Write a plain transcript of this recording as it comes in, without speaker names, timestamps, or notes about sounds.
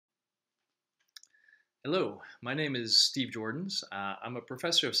Hello, my name is Steve Joordens. I'm a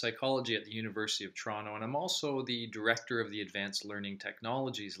professor of psychology at the University of Toronto, and I'm also the director of the Advanced Learning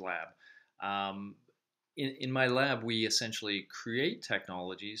Technologies Lab. Um, in my lab, we essentially create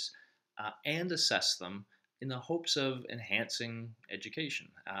technologies and assess them in the hopes of enhancing education.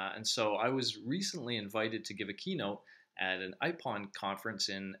 And so I was recently invited to give a keynote at an IPON conference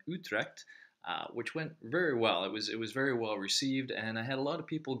in Utrecht, which went very well. It was very well received, and I had a lot of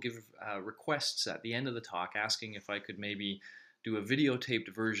people give requests at the end of the talk asking if I could maybe do a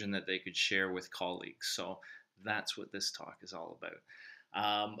videotaped version that they could share with colleagues. So that's what this talk is all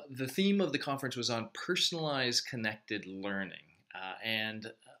about. The theme of the conference was on personalized connected learning,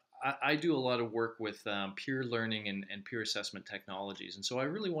 and I do a lot of work with peer learning and peer assessment technologies, and so I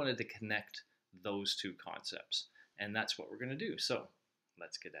really wanted to connect those two concepts, and that's what we're going to do. So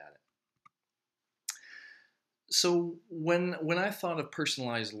let's get at it. So when I thought of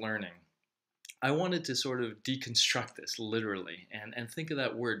personalized learning, I wanted to sort of deconstruct this literally and think of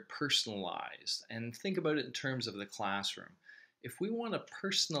that word personalized and think about it in terms of the classroom. If we want to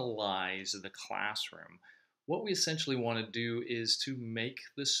personalize the classroom, what we essentially want to do is to make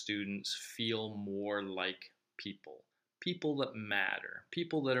the students feel more like people, people that matter,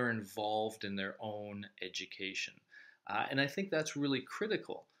 people that are involved in their own education. And I think that's really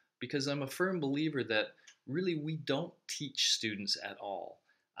critical because I'm a firm believer that really we don't teach students at all.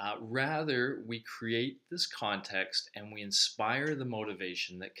 Rather, we create this context and we inspire the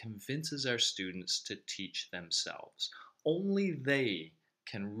motivation that convinces our students to teach themselves. Only they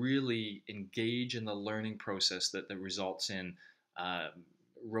can really engage in the learning process that results in uh,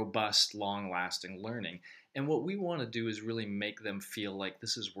 robust, long lasting learning. And what we want to do is really make them feel like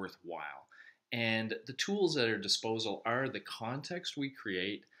this is worthwhile. And the tools at our disposal are the context we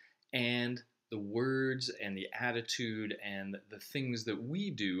create and the words and the attitude and the things that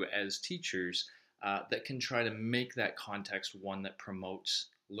we do as teachers that can try to make that context one that promotes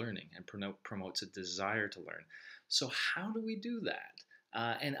learning and promotes a desire to learn. So, how do we do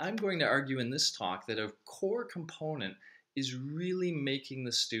that? And I'm going to argue in this talk that a core component is really making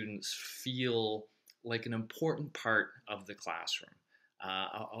the students feel like an important part of the classroom.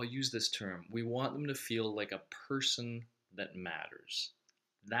 I'll use this term. We want them to feel like a person that matters.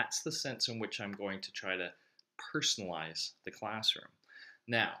 That's the sense in which I'm going to try to personalize the classroom.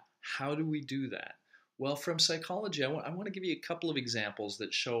 Now, how do we do that? Well, from psychology, I want to give you a couple of examples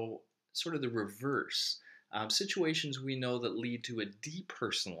that show sort of the reverse. Situations we know that lead to a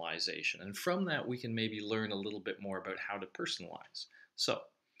depersonalization. And from that, we can maybe learn a little bit more about how to personalize. So,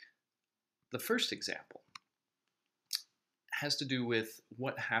 the first example has to do with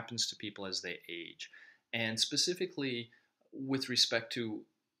what happens to people as they age, and specifically with respect to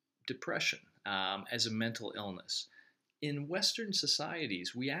depression as a mental illness. In Western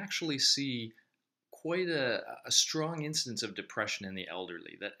societies, we actually see quite a strong incidence of depression in the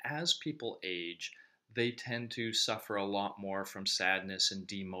elderly, that as people age, they tend to suffer a lot more from sadness and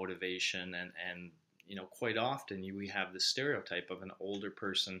demotivation and quite often we have this stereotype of an older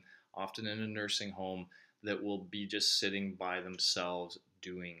person often in a nursing home that will be just sitting by themselves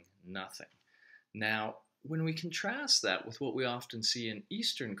doing nothing. Now, when we contrast that with what we often see in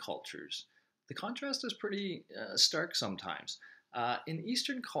Eastern cultures, the contrast is pretty stark sometimes. In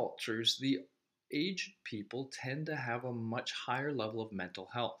Eastern cultures, the aged people tend to have a much higher level of mental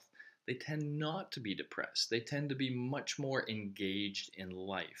health. They tend not to be depressed. They tend to be much more engaged in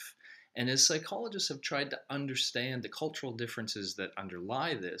life. And as psychologists have tried to understand the cultural differences that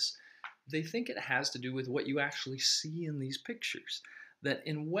underlie this, they think it has to do with what you actually see in these pictures. That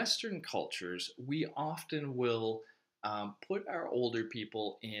in Western cultures, we often will put our older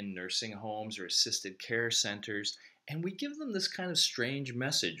people in nursing homes or assisted care centers, and we give them this kind of strange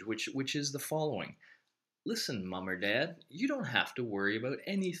message, which is the following. Listen, mom or dad, you don't have to worry about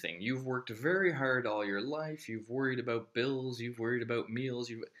anything. You've worked very hard all your life. You've worried about bills. You've worried about meals.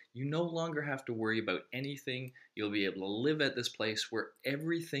 You no longer have to worry about anything. You'll be able to live at this place where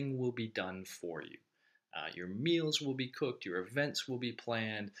everything will be done for you. Your meals will be cooked. Your events will be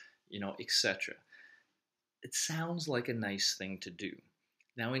planned, etc. It sounds like a nice thing to do.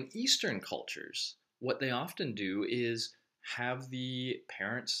 Now, in Eastern cultures, what they often do is have the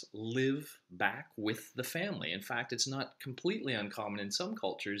parents live back with the family. In fact, it's not completely uncommon in some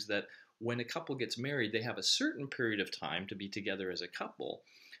cultures that when a couple gets married, they have a certain period of time to be together as a couple,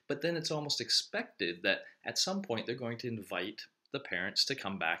 but then it's almost expected that at some point they're going to invite the parents to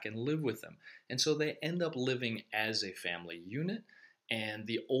come back and live with them. And so they end up living as a family unit, and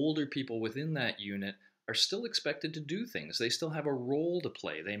the older people within that unit are still expected to do things. They still have a role to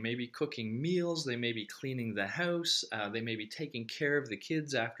play. They may be cooking meals, they may be cleaning the house, they may be taking care of the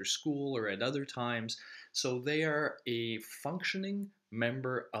kids after school or at other times. So they are a functioning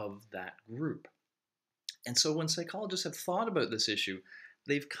member of that group. And so when psychologists have thought about this issue,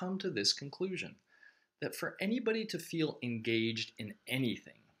 they've come to this conclusion that for anybody to feel engaged in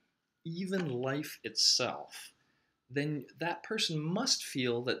anything, even life itself, then that person must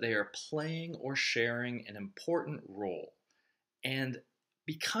feel that they are playing or sharing an important role. And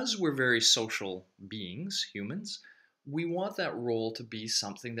because we're very social beings, humans, we want that role to be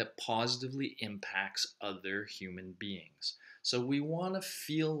something that positively impacts other human beings. So we want to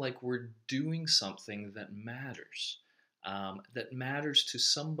feel like we're doing something that matters to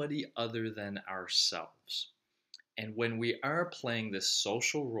somebody other than ourselves. And when we are playing this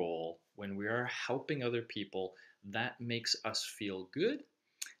social role, when we are helping other people, that makes us feel good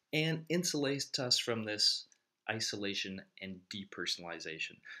and insulates us from this isolation and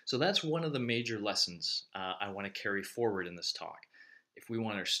depersonalization. So that's one of the major lessons I want to carry forward in this talk. If we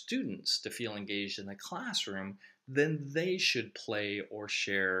want our students to feel engaged in the classroom, then they should play or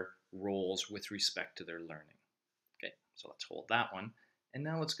share roles with respect to their learning. Okay, so let's hold that one. And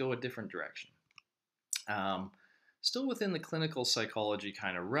now let's go a different direction. Still within the clinical psychology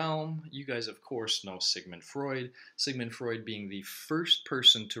kind of realm, you guys of course know Sigmund Freud. Sigmund Freud being the first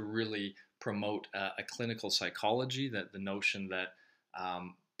person to really promote a clinical psychology, that the notion that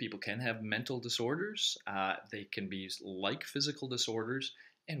people can have mental disorders, they can be like physical disorders,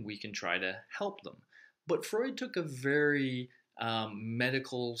 and we can try to help them. But Freud took a very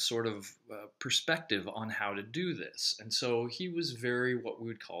medical sort of perspective on how to do this. And so he was very what we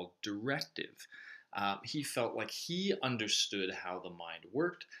would call directive. He felt like he understood how the mind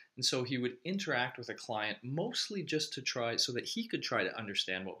worked, and so he would interact with a client mostly just to try so that he could try to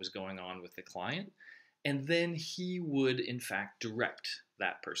understand what was going on with the client, and then he would in fact direct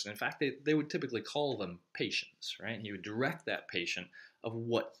that person. In fact, they would typically call them patients, right? He would direct that patient of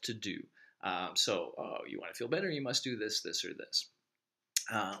what to do. You want to feel better, you must do this, this, or this.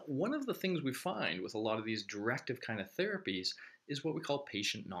 One of the things we find with a lot of these directive kind of therapies is what we call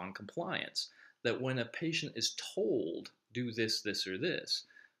patient non-compliance. That when a patient is told, do this, this, or this,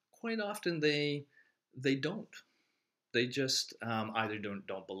 quite often they don't. They just either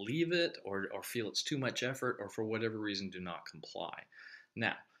don't believe it or feel it's too much effort, or for whatever reason do not comply.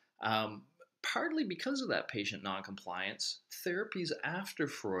 Now, partly because of that patient non-compliance, therapies after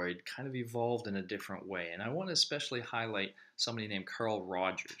Freud kind of evolved in a different way. And I want to especially highlight somebody named Carl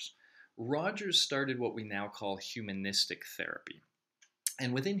Rogers. Rogers started what we now call humanistic therapy.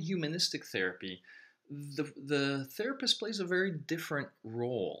 And within humanistic therapy, the therapist plays a very different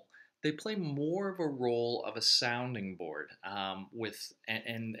role. They play more of a role of a sounding board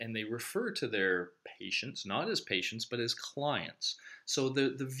and they refer to their patients, not as patients, but as clients. So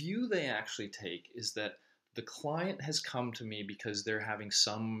the view they actually take is that the client has come to me because they're having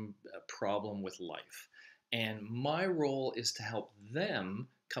some problem with life. And my role is to help them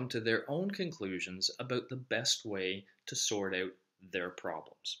come to their own conclusions about the best way to sort out their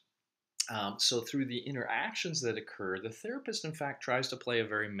problems. So through the interactions that occur, the therapist in fact tries to play a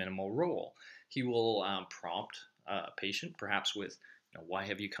very minimal role. He will prompt a patient perhaps with, why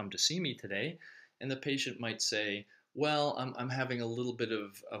have you come to see me today? And the patient might say, well, I'm having a little bit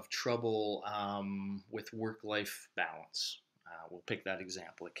of trouble with work-life balance. We'll pick that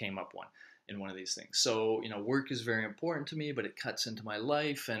example. It came up in one of these things. So, work is very important to me, but it cuts into my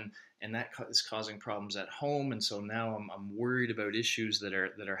life, and that is causing problems at home. And so now I'm worried about issues that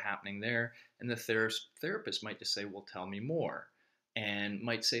are happening there. And the therapist might just say, well, tell me more. And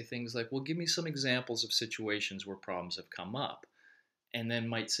might say things like, well, give me some examples of situations where problems have come up. And then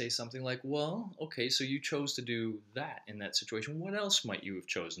might say something like, well, okay, so you chose to do that in that situation. What else might you have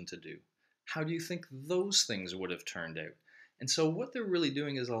chosen to do? How do you think those things would have turned out? And so what they're really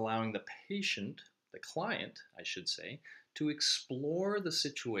doing is allowing the patient, the client, I should say, to explore the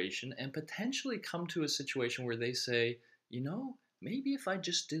situation and potentially come to a situation where they say, maybe if I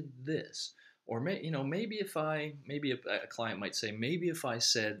just did this, or maybe a client might say, maybe if I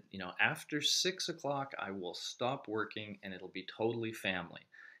said, after 6 o'clock, I will stop working and it'll be totally family.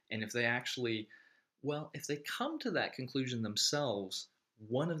 And if they come to that conclusion themselves,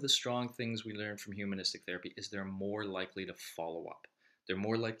 one of the strong things we learn from humanistic therapy is they're more likely to follow up. They're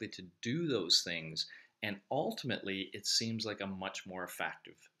more likely to do those things. And ultimately, it seems like a much more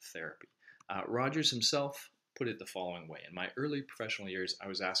effective therapy. Rogers himself put it the following way. In my early professional years, I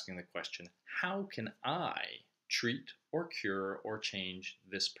was asking the question, how can I treat or cure or change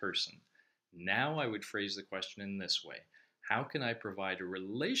this person? Now I would phrase the question in this way. How can I provide a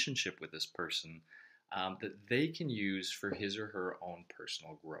relationship with this person that they can use for his or her own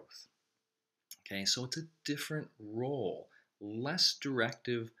personal growth. Okay, so it's a different role, less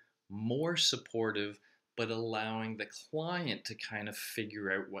directive, more supportive, but allowing the client to kind of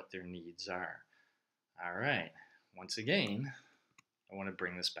figure out what their needs are. All right, once again, I want to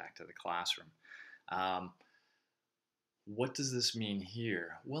bring this back to the classroom. What does this mean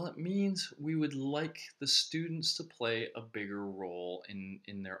here? Well, it means we would like the students to play a bigger role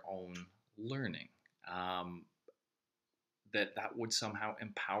in their own learning. That would somehow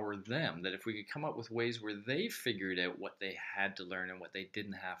empower them, that if we could come up with ways where they figured out what they had to learn and what they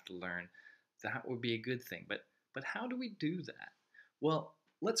didn't have to learn, that would be a good thing. But how do we do that? Well,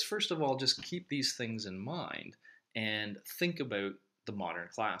 let's first of all just keep these things in mind and think about the modern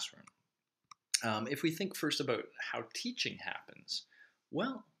classroom. If we think first about how teaching happens,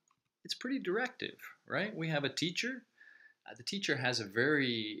 well, it's pretty directive, right? We have a teacher. The teacher has a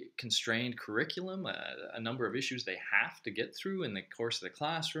very constrained curriculum, a number of issues they have to get through in the course of the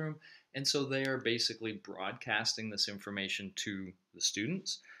classroom, and so they are basically broadcasting this information to the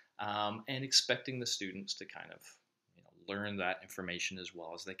students and expecting the students to kind of learn that information as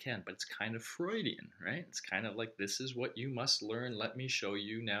well as they can. But it's kind of Freudian, right? It's kind of like, this is what you must learn. Let me show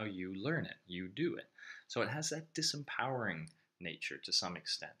you. Now you learn it. You do it. So it has that disempowering nature to some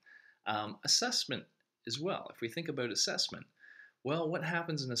extent. Assessment as well. If we think about assessment, well, what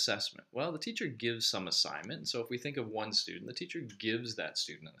happens in assessment? Well, the teacher gives some assignment. So if we think of one student, the teacher gives that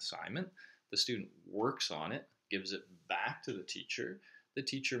student an assignment. The student works on it, gives it back to the teacher. The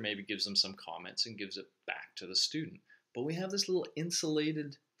teacher maybe gives them some comments and gives it back to the student. But we have this little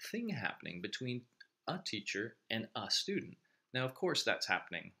insulated thing happening between a teacher and a student. Now, of course, that's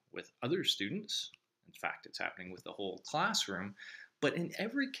happening with other students. In fact, it's happening with the whole classroom. But in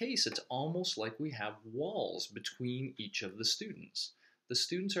every case, it's almost like we have walls between each of the students. The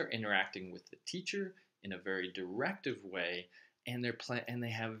students are interacting with the teacher in a very directive way, and they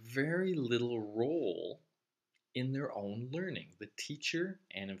have very little role in their own learning. The teacher,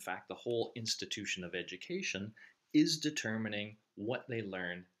 and in fact the whole institution of education, is determining what they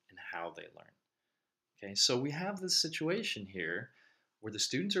learn and how they learn. Okay, so we have this situation here where the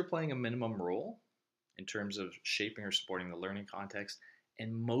students are playing a minimum role in terms of shaping or supporting the learning context,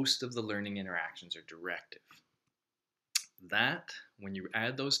 and most of the learning interactions are directive. That, when you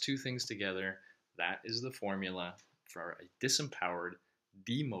add those two things together, that is the formula for a disempowered,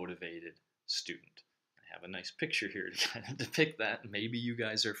 demotivated student. I have a nice picture here to kind of depict that. Maybe you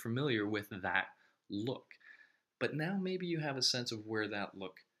guys are familiar with that look. But now maybe you have a sense of where that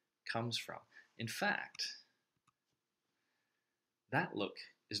look comes from. In fact, that look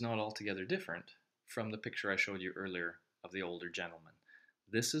is not altogether different from the picture I showed you earlier of the older gentleman.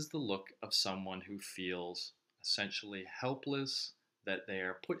 This is the look of someone who feels essentially helpless, that they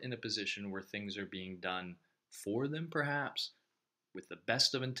are put in a position where things are being done for them, perhaps, with the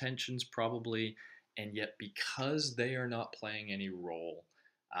best of intentions probably, and yet because they are not playing any role,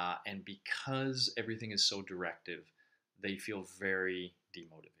 and because everything is so directive, they feel very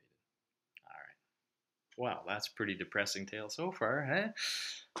demotivated. Wow, that's a pretty depressing tale so far, huh?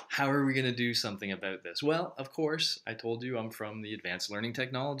 How are we going to do something about this? Well, of course, I told you I'm from the Advanced Learning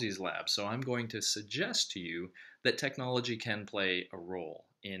Technologies Lab, so I'm going to suggest to you that technology can play a role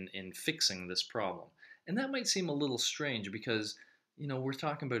in fixing this problem. And that might seem a little strange because, we're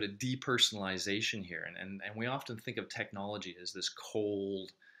talking about a depersonalization here, and we often think of technology as this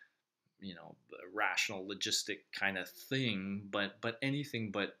cold, rational, logistic kind of thing, but anything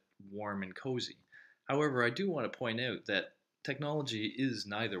but warm and cozy. However, I do want to point out that technology is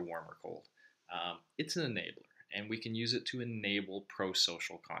neither warm or cold. It's an enabler, and we can use it to enable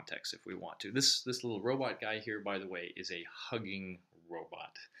pro-social context if we want to. This little robot guy here, by the way, is a hugging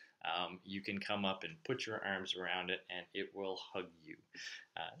robot. You can come up and put your arms around it, and it will hug you.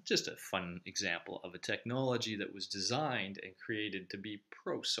 Just a fun example of a technology that was designed and created to be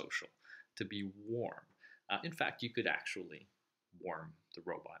pro-social, to be warm. In fact, you could actually warm the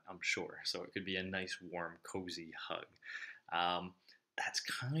robot, I'm sure. So it could be a nice, warm, cozy hug. That's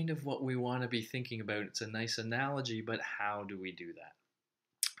kind of what we want to be thinking about. It's a nice analogy, but how do we do that?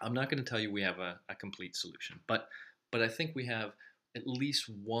 I'm not going to tell you we have a complete solution, but I think we have at least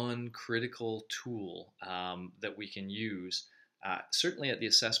one critical tool that we can use, certainly at the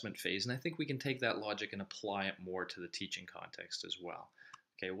assessment phase, and I think we can take that logic and apply it more to the teaching context as well.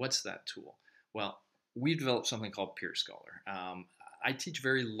 Okay, what's that tool? Well, we developed something called Peer Scholar. I teach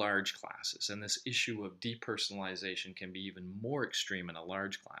very large classes, and this issue of depersonalization can be even more extreme in a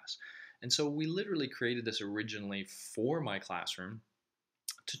large class. And so we literally created this originally for my classroom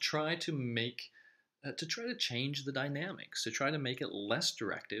to try to make to try to change the dynamics, to try to make it less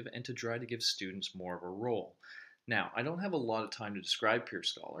directive, and to try to give students more of a role. Now, I don't have a lot of time to describe Peer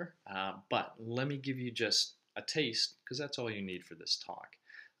Scholar, but let me give you just a taste, because that's all you need for this talk.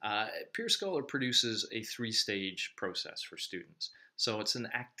 Peer Scholar produces a three-stage process for students. So it's an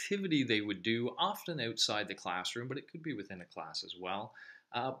activity they would do often outside the classroom, but it could be within a class as well.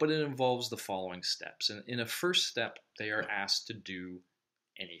 But it involves the following steps. And in a first step, they are asked to do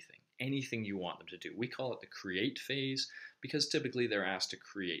anything you want them to do. We call it the create phase because typically they're asked to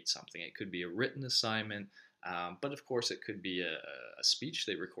create something. It could be a written assignment, but of course it could be a speech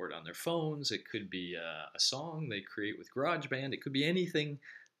they record on their phones. It could be a song they create with GarageBand. It could be anything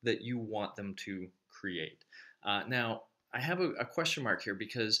that you want them to create. Now, I have a question mark here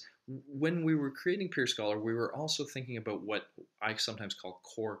because when we were creating Peer Scholar, we were also thinking about what I sometimes call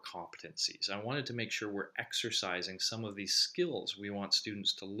core competencies. I wanted to make sure we're exercising some of these skills we want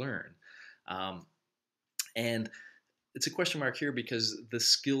students to learn. And it's a question mark here because the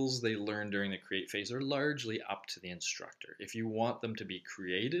skills they learn during the create phase are largely up to the instructor. If you want them to be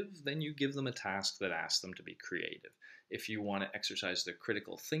creative, then you give them a task that asks them to be creative. If you want to exercise their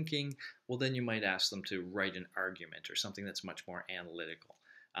critical thinking, well, then you might ask them to write an argument or something that's much more analytical.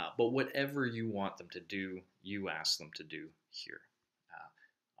 But whatever you want them to do, you ask them to do here.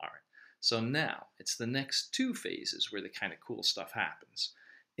 All right. So now it's the next two phases where the kind of cool stuff happens.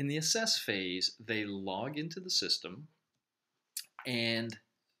 In the assess phase, they log into the system and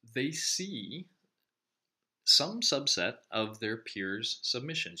they see some subset of their peers'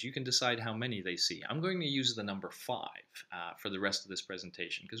 submissions. You can decide how many they see. I'm going to use the number 5 for the rest of this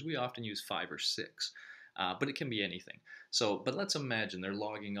presentation because we often use 5 or 6, but it can be anything. But let's imagine they're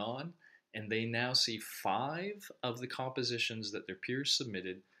logging on and they now see 5 of the compositions that their peers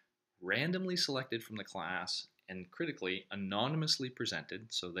submitted, randomly selected from the class and critically anonymously presented,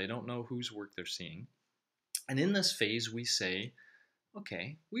 so they don't know whose work they're seeing. And in this phase, we say,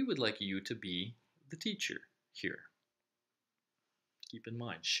 okay, we would like you to be the teacher here. Keep in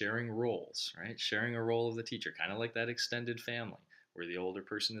mind, sharing roles, right? Sharing a role of the teacher, kind of like that extended family, where the older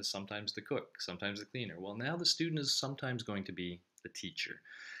person is sometimes the cook, sometimes the cleaner. Well, now the student is sometimes going to be the teacher.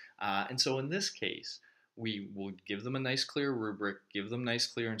 And so in this case, we will give them a nice clear rubric, give them nice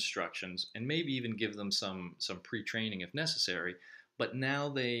clear instructions, and maybe even give them some pre-training if necessary. But now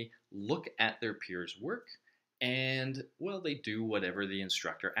they look at their peers' work and, well, they do whatever the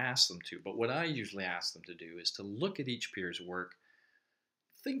instructor asks them to. But what I usually ask them to do is to look at each peer's work,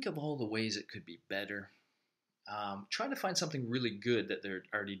 think of all the ways it could be better, try to find something really good that they're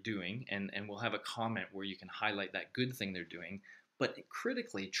already doing, and we'll have a comment where you can highlight that good thing they're doing. But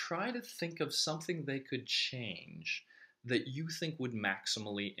critically, try to think of something they could change that you think would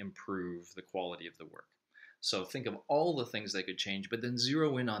maximally improve the quality of the work. So think of all the things they could change, but then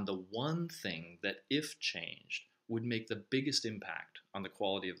zero in on the one thing that, if changed, would make the biggest impact on the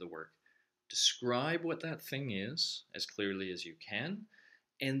quality of the work. Describe what that thing is as clearly as you can,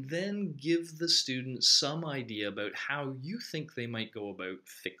 and then give the student some idea about how you think they might go about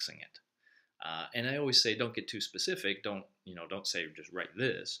fixing it. And I always say, don't get too specific. Don't say just write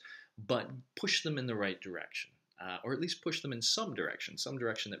this, but push them in the right direction, or at least push them in some direction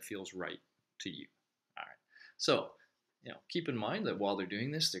that feels right to you. All right. So, keep in mind that while they're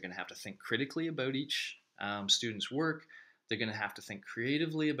doing this, they're going to have to think critically about each student's work. They're going to have to think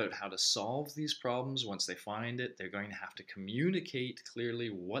creatively about how to solve these problems once they find it. They're going to have to communicate clearly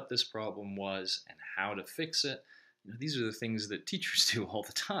what this problem was and how to fix it. These are the things that teachers do all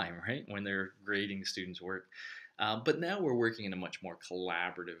the time, right, when they're grading students' work. But now we're working in a much more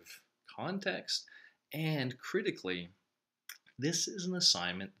collaborative context, and critically, this is an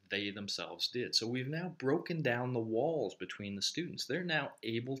assignment they themselves did. So we've now broken down the walls between the students. They're now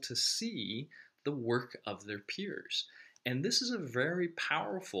able to see the work of their peers. And this is a very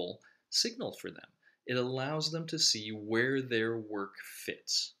powerful signal for them. It allows them to see where their work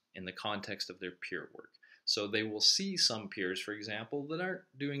fits in the context of their peer work. So they will see some peers, for example, that aren't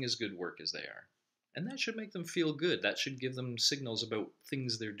doing as good work as they are. And that should make them feel good. That should give them signals about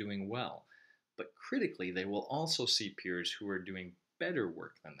things they're doing well. But critically, they will also see peers who are doing better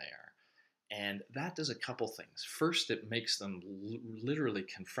work than they are. And that does a couple things. First, it makes them literally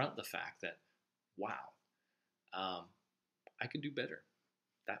confront the fact that, wow, I could do better.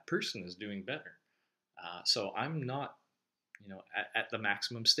 That person is doing better. So I'm not at the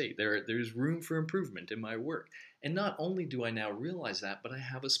maximum state. There's room for improvement in my work. And not only do I now realize that, but I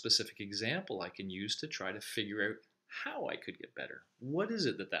have a specific example I can use to try to figure out how I could get better. What is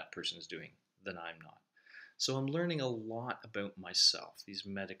it that person is doing that I'm not? So I'm learning a lot about myself. These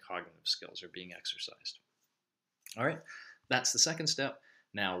metacognitive skills are being exercised. All right, that's the second step.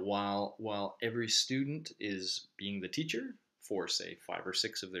 Now, while every student is being the teacher for, say, 5 or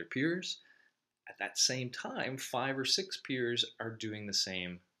 6 of their peers, at that same time, 5 or 6 peers are doing the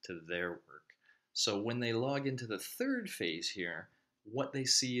same to their work. So when they log into the third phase here, what they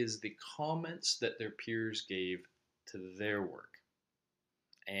see is the comments that their peers gave to their work.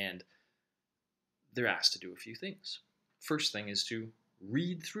 And they're asked to do a few things. First thing is to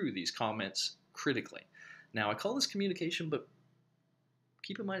read through these comments critically. Now, I call this communication, but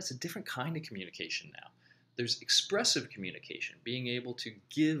keep in mind it's a different kind of communication now. There's expressive communication, being able to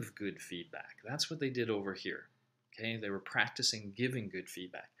give good feedback. That's what they did over here. Okay, they were practicing giving good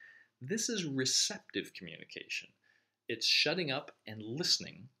feedback. This is receptive communication. It's shutting up and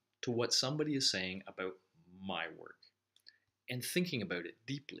listening to what somebody is saying about my work and thinking about it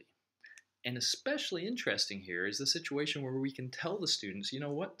deeply. And especially interesting here is the situation where we can tell the students, you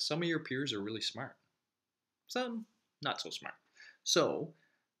know what, some of your peers are really smart, some not so smart. So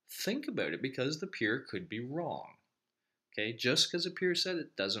think about it, because the peer could be wrong. Okay, just because a peer said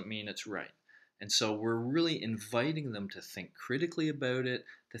it doesn't mean it's right. And so we're really inviting them to think critically about it,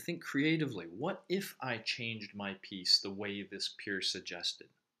 to think creatively. What if I changed my piece the way this peer suggested?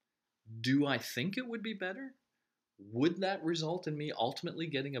 Do I think it would be better? Would that result in me ultimately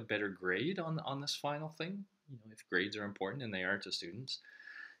getting a better grade on this final thing? You know, if grades are important, and they are to students.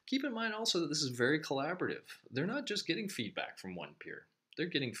 Keep in mind also that this is very collaborative. They're not just getting feedback from one peer. They're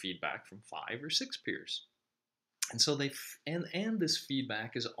getting feedback from 5 or 6 peers. And so and this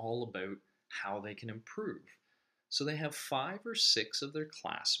feedback is all about how they can improve. So they have 5 or 6 of their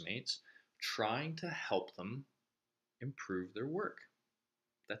classmates trying to help them improve their work.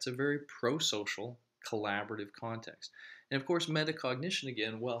 That's a very pro-social, collaborative context. And of course, metacognition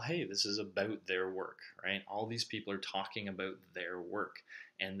again, well, hey, this is about their work, right? All these people are talking about their work,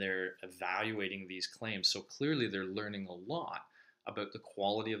 and they're evaluating these claims. So clearly they're learning a lot about the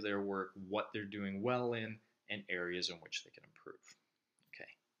quality of their work, what they're doing well in, and areas in which they can improve. Okay,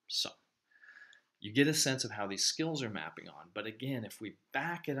 so you get a sense of how these skills are mapping on. But again, if we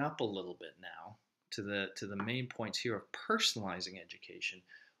back it up a little bit now to the main points here of personalizing education,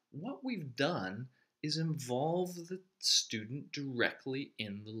 what we've done is involve the student directly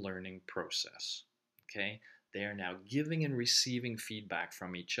in the learning process. Okay, they are now giving and receiving feedback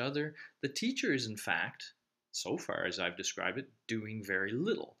from each other. The teacher is, in fact, so far as I've described it, doing very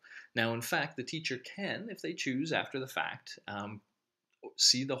little. Now, in fact, the teacher can, if they choose after the fact,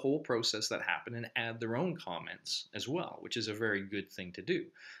 see the whole process that happened and add their own comments as well, which is a very good thing to do.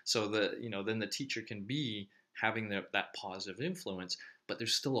 So then the teacher can be having that positive influence, but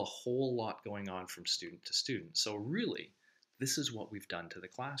there's still a whole lot going on from student to student. So really, this is what we've done to the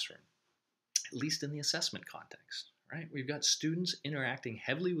classroom, at least in the assessment context, right? We've got students interacting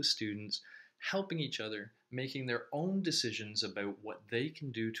heavily with students, helping each other, making their own decisions about what they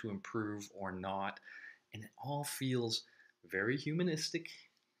can do to improve or not. And it all feels very humanistic,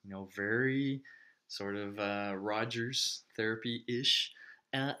 very sort of Rogers therapy-ish.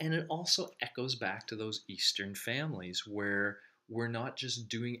 And it also echoes back to those Eastern families where we're not just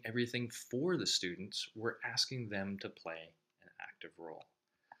doing everything for the students, we're asking them to play an active role.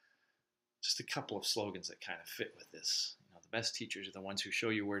 Just a couple of slogans that kind of fit with this. The best teachers are the ones who show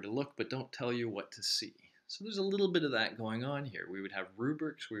you where to look but don't tell you what to see. So there's a little bit of that going on here. We would have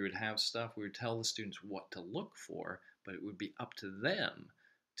rubrics, we would have stuff, we would tell the students what to look for, but it would be up to them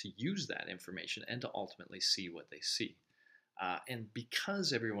to use that information and to ultimately see what they see. And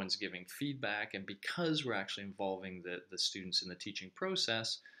because everyone's giving feedback, and because we're actually involving the students in the teaching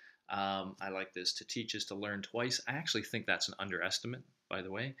process, I like this, to teach is to learn twice. I actually think that's an underestimate, by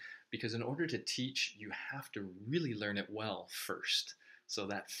the way, because in order to teach, you have to really learn it well first. So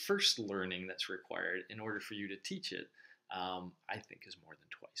that first learning that's required in order for you to teach it, I think is more than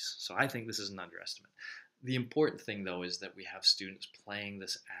twice. So I think this is an underestimate. The important thing, though, is that we have students playing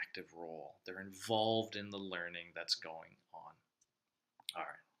this active role. They're involved in the learning that's going on. All right.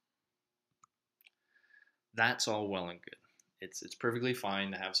 That's all well and good. It's perfectly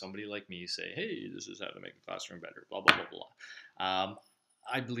fine to have somebody like me say, hey, this is how to make the classroom better, blah, blah, blah, blah.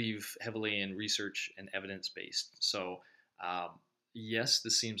 I believe heavily in research and evidence-based. So yes,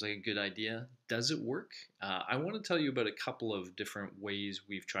 this seems like a good idea. Does it work? I want to tell you about a couple of different ways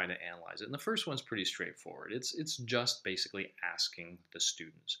we've tried to analyze it. And the first one's pretty straightforward. It's just basically asking the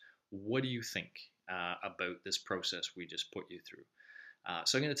students, what do you think about this process we just put you through?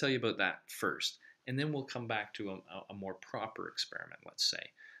 So I'm going to tell you about that first, and then we'll come back to a more proper experiment, let's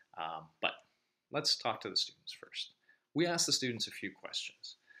say. But let's talk to the students first. We asked the students a few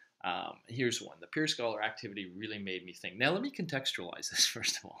questions. Here's one. The peer scholar activity really made me think. Now let me contextualize this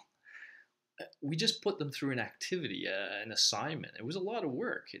first of all. we just put them through an activity, an assignment. It was a lot of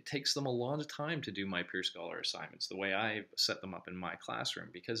work. It takes them a lot of time to do my peer scholar assignments, the way I set them up in my classroom,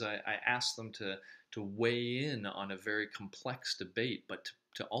 because I asked them to weigh in on a very complex debate, but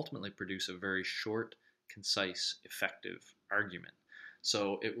to ultimately produce a very short, concise, effective argument.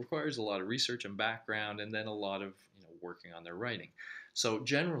 So it requires a lot of research and background, and then a lot of working on their writing. So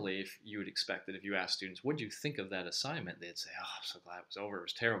generally, if you would expect that if you ask students, what do you think of that assignment? They'd say, oh, I'm so glad it was over. It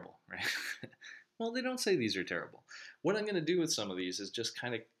was terrible, right? Well, they don't say these are terrible. What I'm going to do with some of these is just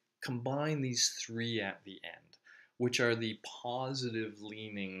kind of combine these three at the end, which are the positive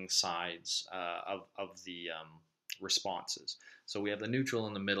leaning sides of the responses. So we have the neutral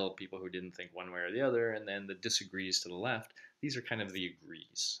in the middle, people who didn't think one way or the other, and then the disagrees to the left. These are kind of the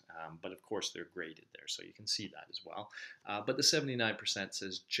agrees, but of course they're graded there, so you can see that as well. But the 79%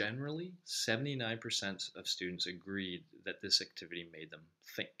 says generally 79% of students agreed that this activity made them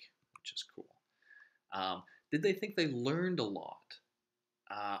think, which is cool. Did they think they learned a lot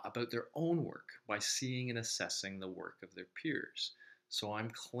about their own work by seeing and assessing the work of their peers? So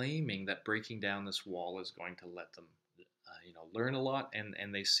I'm claiming that breaking down this wall is going to let them learn a lot,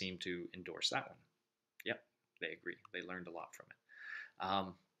 and they seem to endorse that one. Yep, they agree. They learned a lot from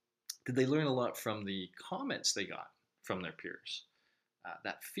it. Did they learn a lot from the comments they got from their peers?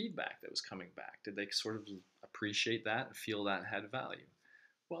 That feedback that was coming back, did they sort of appreciate that and feel that had value?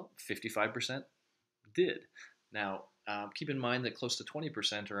 Well, 55% did. Now, keep in mind that close to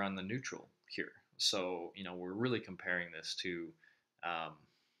 20% are on the neutral here. So, we're really comparing this to, I don't know,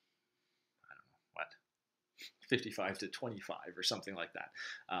 what, 55 to 25 or something like that,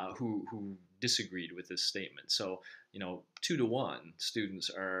 who disagreed with this statement. So, 2 to 1 students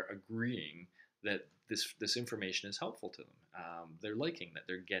are agreeing that this information is helpful to them. They're liking that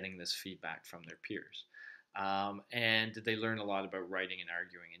they're getting this feedback from their peers. And did they learn a lot about writing and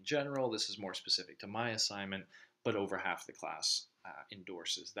arguing in general? This is more specific to my assignment, but over half the class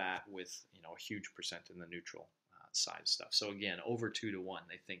endorses that, with a huge percent in the neutral side stuff. So again, over 2 to 1,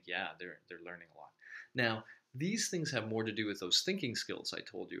 they think, yeah, they're learning a lot. Now, these things have more to do with those thinking skills I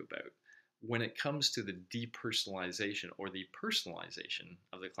told you about. When it comes to the depersonalization or the personalization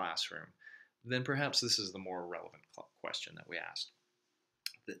of the classroom, then perhaps this is the more relevant question that we asked.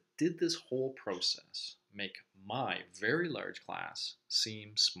 Did this whole process make my very large class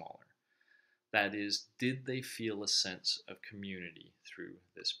seem smaller? That is, did they feel a sense of community through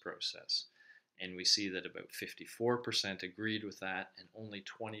this process? And we see that about 54% agreed with that, and only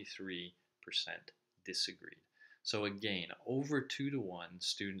 23% disagreed. So again, over 2 to 1,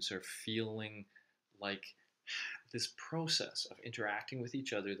 students are feeling like this process of interacting with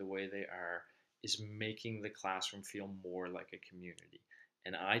each other the way they are is making the classroom feel more like a community.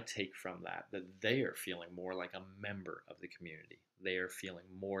 And I take from that they are feeling more like a member of the community. They are feeling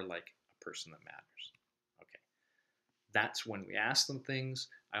more like a person that matters. Okay, that's when we ask them things.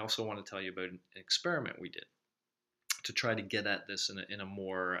 I also want to tell you about an experiment we did to try to get at this in a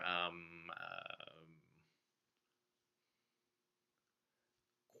more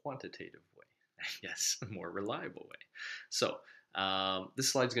quantitative way, yes, a more reliable way. So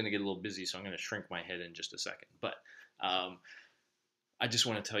this slide's going to get a little busy, so I'm going to shrink my head in just a second. But I just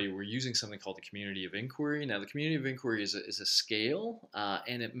want to tell you we're using something called the community of inquiry. Now, the community of inquiry is a scale,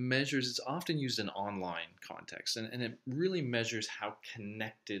 and it measures, it's often used in online context, and it really measures how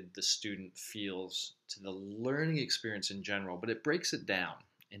connected the student feels to the learning experience in general, but it breaks it down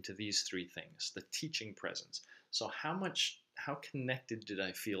into these three things. The teaching presence. So how connected did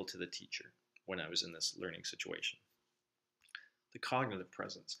I feel to the teacher when I was in this learning situation? The cognitive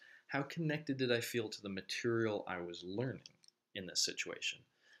presence. How connected did I feel to the material I was learning in this situation?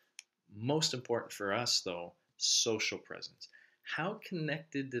 Most important for us, though, social presence. How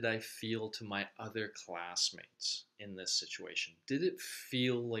connected did I feel to my other classmates in this situation? Did it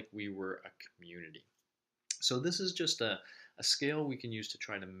feel like we were a community? So this is just a scale we can use to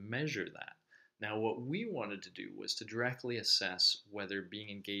try to measure that. Now, what we wanted to do was to directly assess whether being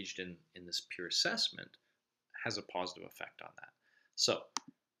engaged in this peer assessment has a positive effect on that. So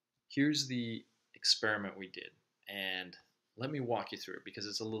here's the experiment we did, and let me walk you through it because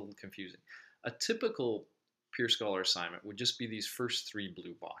it's a little confusing. A typical peer scholar assignment would just be these first 3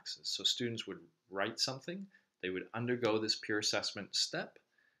 blue boxes. So students would write something, they would undergo this peer assessment step,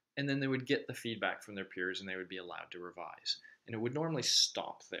 and then they would get the feedback from their peers and they would be allowed to revise. And it would normally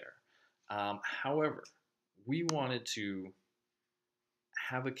stop there. However, we wanted to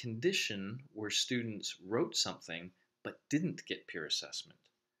have a condition where students wrote something but didn't get peer assessment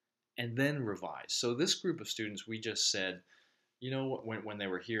and then revise. So this group of students, we just said, when they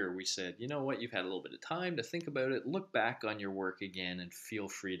were here, we said, you know what, you've had a little bit of time to think about it, look back on your work again and feel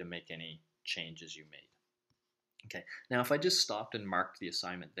free to make any changes you made. Okay, now if I just stopped and marked the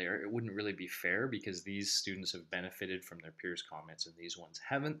assignment there, it wouldn't really be fair because these students have benefited from their peers' comments and these ones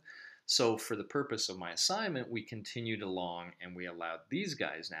haven't. So for the purpose of my assignment, we continued along and we allowed these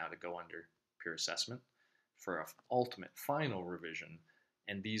guys now to go under peer assessment for an ultimate final revision,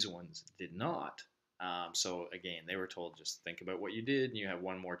 and these ones did not. So again, they were told just think about what you did and you have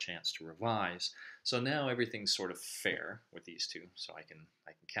one more chance to revise. So now everything's sort of fair with these two, so I can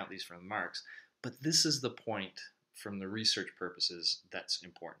count these from the marks. But this is the point from the research purposes that's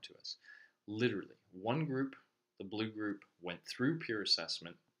important to us. Literally, one group, the blue group, went through peer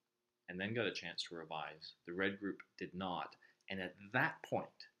assessment and then got a chance to revise. The red group did not. And at that point,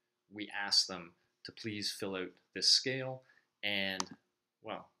 we asked them to please fill out this scale. And,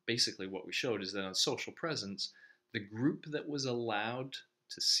 well, basically what we showed is that on social presence, the group that was allowed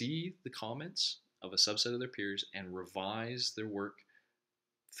to see the comments of a subset of their peers and revise their work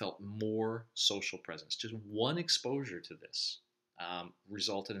felt more social presence. Just one exposure to this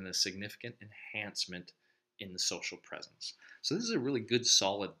resulted in a significant enhancement in the social presence. So this is a really good,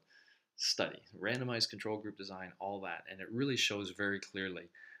 solid study, randomized control group design, all that, and it really shows very clearly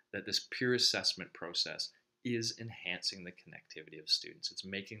that this peer assessment process is enhancing the connectivity of students. It's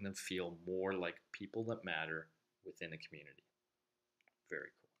making them feel more like people that matter within a community. Very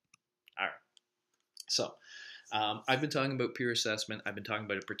cool. All right. So I've been talking about peer assessment. I've been talking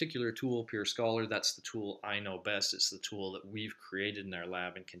about a particular tool, Peer Scholar. That's the tool I know best. It's the tool that we've created in our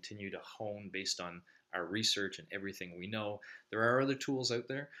lab and continue to hone based on our research and everything we know. There are other tools out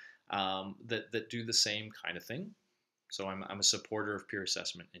there that do the same kind of thing. So I'm a supporter of peer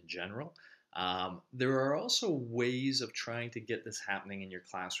assessment in general. There are also ways of trying to get this happening in your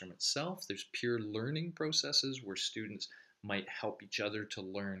classroom itself. There's peer learning processes where students might help each other to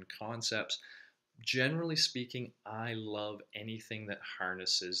learn concepts. Generally speaking, I love anything that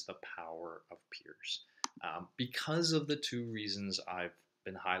harnesses the power of peers because of the two reasons I've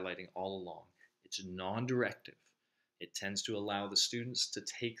been highlighting all along. It's non-directive. It tends to allow the students to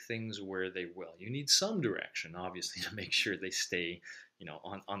take things where they will. You need some direction, obviously, to make sure they stay,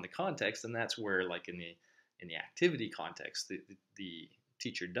 on the context, and that's where, like in the activity context, the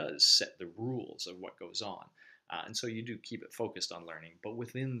teacher does set the rules of what goes on. And so you do keep it focused on learning. But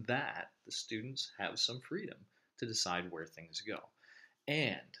within that, the students have some freedom to decide where things go.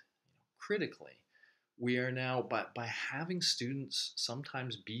 And critically, we are now, by having students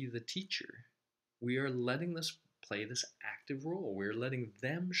sometimes be the teacher, we are letting this play this active role. We're letting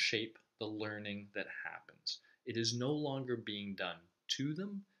them shape the learning that happens. It is no longer being done to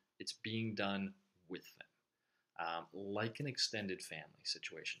them, it's being done with them, like an extended family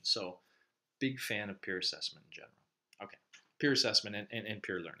situation. So, big fan of peer assessment in general. Okay, peer assessment and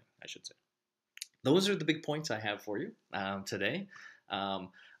peer learning, I should say. Those are the big points I have for you today.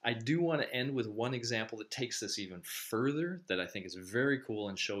 I do want to end with one example that takes this even further that I think is very cool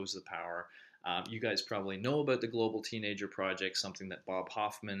and shows the power. You guys probably know about the Global Teenager Project, something that Bob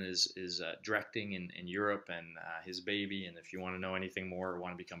Hoffman is directing in Europe, and his baby. And if you want to know anything more or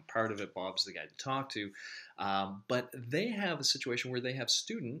want to become part of it, Bob's the guy to talk to. But they have a situation where they have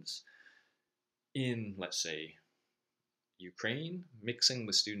students in, let's say, Ukraine, mixing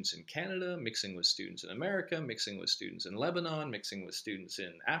with students in Canada, mixing with students in America, mixing with students in Lebanon, mixing with students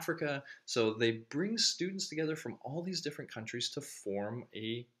in Africa. So they bring students together from all these different countries to form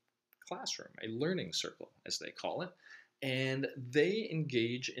a classroom, a learning circle, as they call it. And they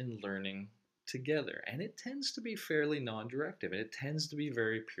engage in learning together. And it tends to be fairly non-directive. It tends to be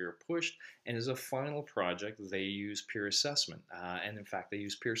very peer pushed. And as a final project, they use peer assessment. And in fact, they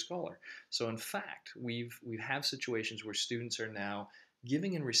use Peer Scholar. So in fact, we have situations where students are now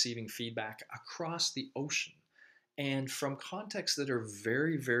giving and receiving feedback across the ocean and from contexts that are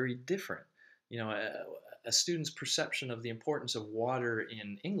very, very different. A student's perception of the importance of water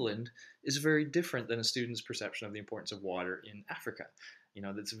in England is very different than a student's perception of the importance of water in Africa.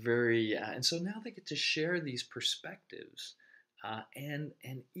 That's very, and so now they get to share these perspectives and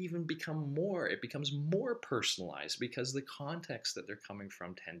even it becomes more personalized because the context that they're coming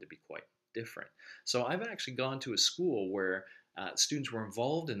from tend to be quite different. So I've actually gone to a school where students were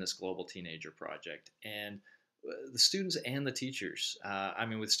involved in this Global Teenager Project, and the students and the teachers,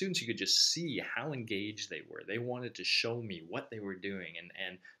 with students you could just see how engaged they were. They wanted to show me what they were doing,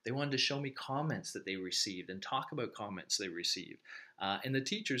 and they wanted to show me comments that they received and talk about comments they received. And the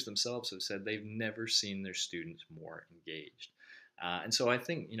teachers themselves have said they've never seen their students more engaged. And so I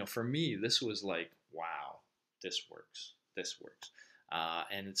think, for me, this was like, wow, this works. This works.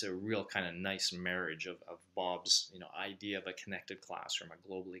 And it's a real kind of nice marriage of Bob's idea of a connected classroom, a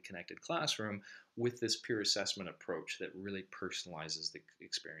globally connected classroom, with this peer assessment approach that really personalizes the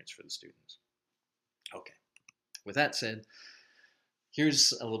experience for the students. Okay, with that said,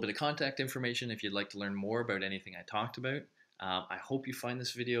 here's a little bit of contact information if you'd like to learn more about anything I talked about. I hope you find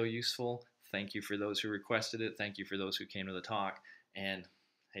this video useful. Thank you for those who requested it. Thank you for those who came to the talk. And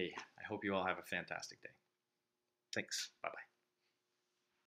hey, I hope you all have a fantastic day. Thanks. Bye-bye.